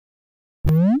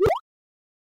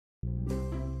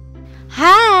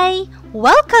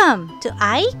Welcome to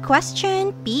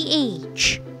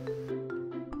iQuestionPH.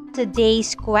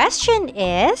 Today's question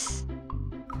is,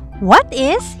 what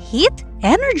is heat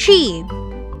energy?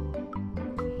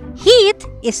 Heat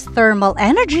is thermal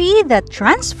energy that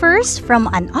transfers from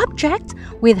an object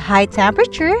with high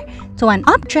temperature to an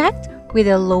object with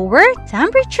a lower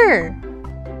temperature.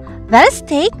 Let us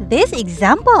take this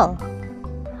example.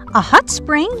 A hot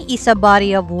spring is a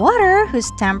body of water whose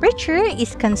temperature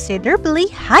is considerably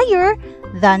higher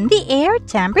than the air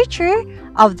temperature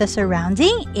of the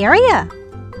surrounding area.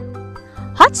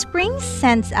 Hot springs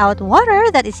sends out water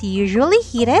that is usually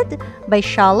heated by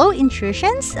shallow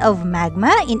intrusions of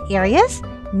magma in areas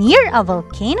near a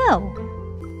volcano.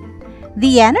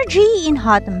 The energy in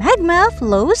hot magma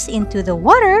flows into the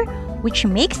water, which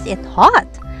makes it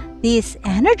hot. This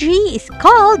energy is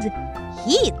called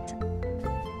heat.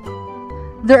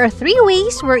 There are three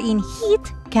ways wherein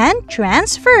heat can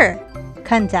transfer: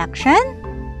 conduction,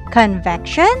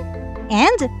 convection,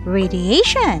 and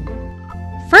radiation.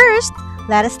 First,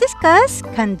 let us discuss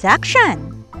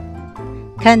conduction.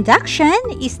 Conduction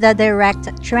is the direct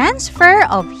transfer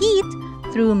of heat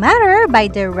through matter by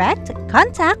direct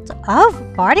contact of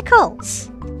particles.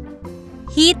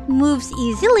 Heat moves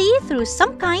easily through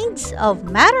some kinds of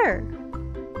matter.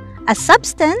 A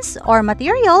substance or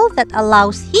material that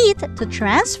allows heat to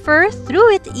transfer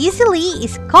through it easily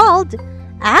is called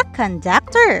a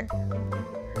conductor.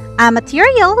 A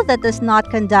material that does not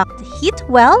conduct heat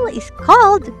well is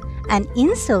called an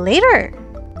insulator.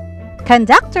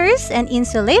 Conductors and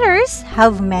insulators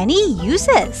have many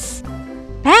uses.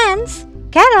 Pans,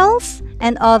 kettles,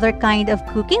 and other kind of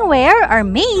cooking ware are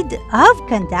made of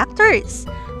conductors.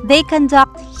 They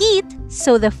conduct heat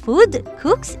so the food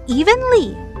cooks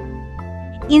evenly.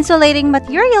 Insulating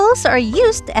materials are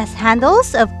used as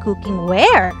handles of cooking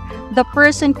ware. The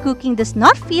person cooking does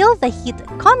not feel the heat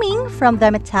coming from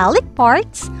the metallic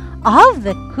parts of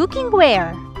the cooking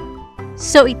ware.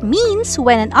 So it means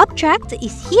when an object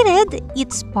is heated,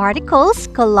 its particles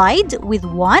collide with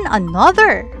one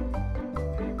another.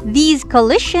 These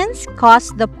collisions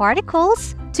cause the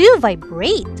particles to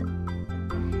vibrate.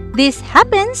 This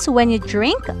happens when you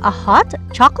drink a hot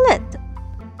chocolate.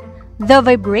 The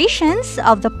vibrations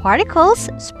of the particles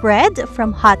spread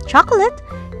from hot chocolate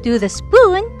to the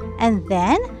spoon and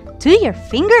then to your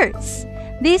fingers.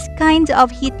 This kind of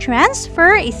heat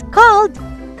transfer is called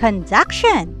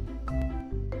conduction.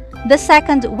 The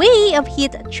second way of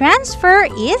heat transfer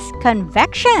is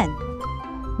convection.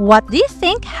 What do you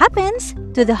think happens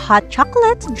to the hot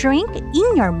chocolate drink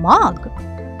in your mug?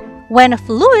 When a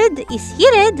fluid is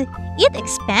heated, it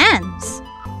expands.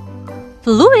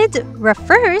 Fluid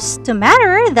refers to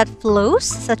matter that flows,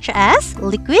 such as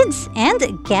liquids and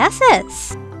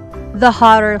gases. The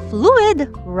hotter fluid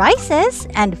rises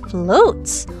and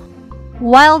floats,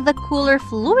 while the cooler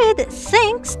fluid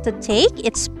sinks to take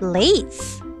its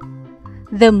place.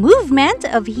 The movement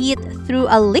of heat through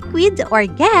a liquid or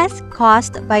gas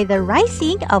caused by the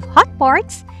rising of hot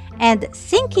parts and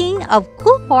sinking of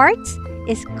cool parts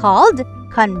is called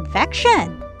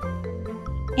convection.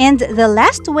 And the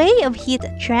last way of heat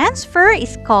transfer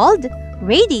is called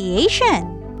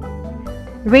radiation.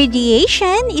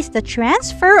 Radiation is the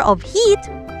transfer of heat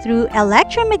through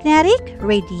electromagnetic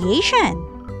radiation.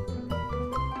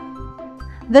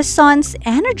 The sun's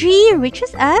energy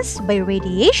reaches us by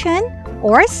radiation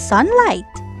or sunlight.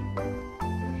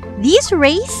 These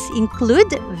rays include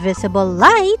visible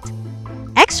light,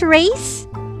 X-rays,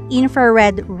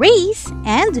 infrared rays,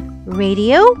 and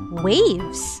radio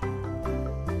waves.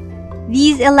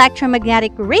 These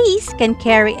electromagnetic rays can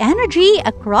carry energy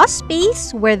across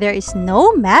space where there is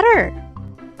no matter.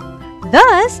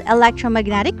 Thus,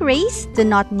 electromagnetic rays do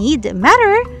not need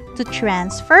matter to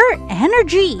transfer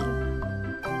energy.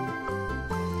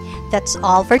 That's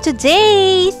all for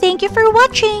today. Thank you for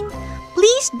watching.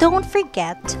 Please don't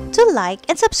forget to like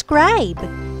and subscribe.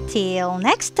 Till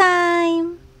next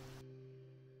time.